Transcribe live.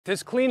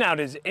This cleanout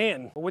is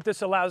in. What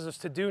this allows us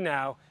to do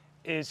now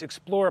is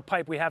explore a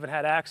pipe we haven't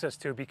had access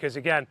to because,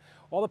 again,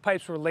 all the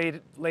pipes were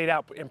laid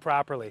out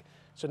improperly.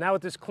 So now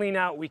with this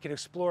cleanout, we can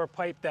explore a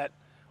pipe that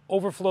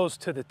overflows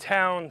to the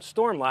town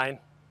storm line.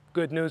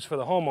 Good news for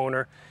the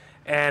homeowner.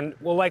 And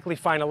we'll likely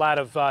find a lot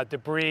of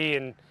debris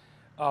and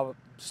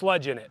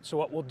sludge in it. So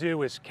what we'll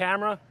do is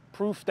camera,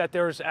 proof that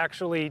there's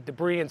actually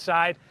debris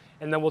inside,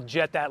 and then we'll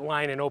jet that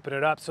line and open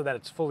it up so that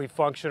it's fully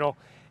functional.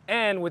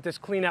 And with this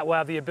cleanout, we'll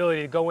have the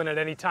ability to go in at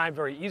any time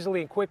very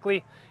easily and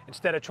quickly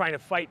instead of trying to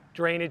fight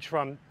drainage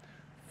from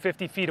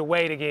 50 feet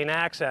away to gain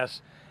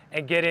access,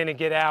 and get in and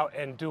get out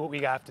and do what we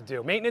have to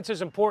do. Maintenance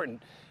is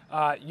important.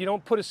 You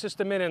don't put a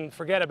system in and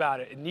forget about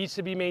it. It needs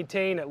to be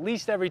maintained at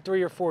least every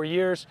 3 or 4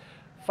 years.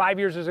 5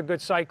 years is a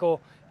good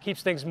cycle,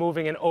 keeps things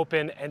moving and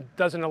open and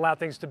doesn't allow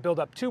things to build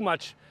up too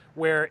much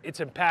where it's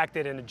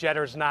impacted and the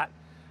jetter's not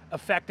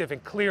effective in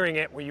clearing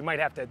it, where you might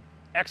have to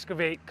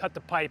excavate, cut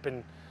the pipe,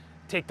 and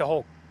take the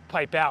whole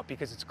pipe out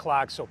because it's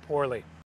clogged so poorly.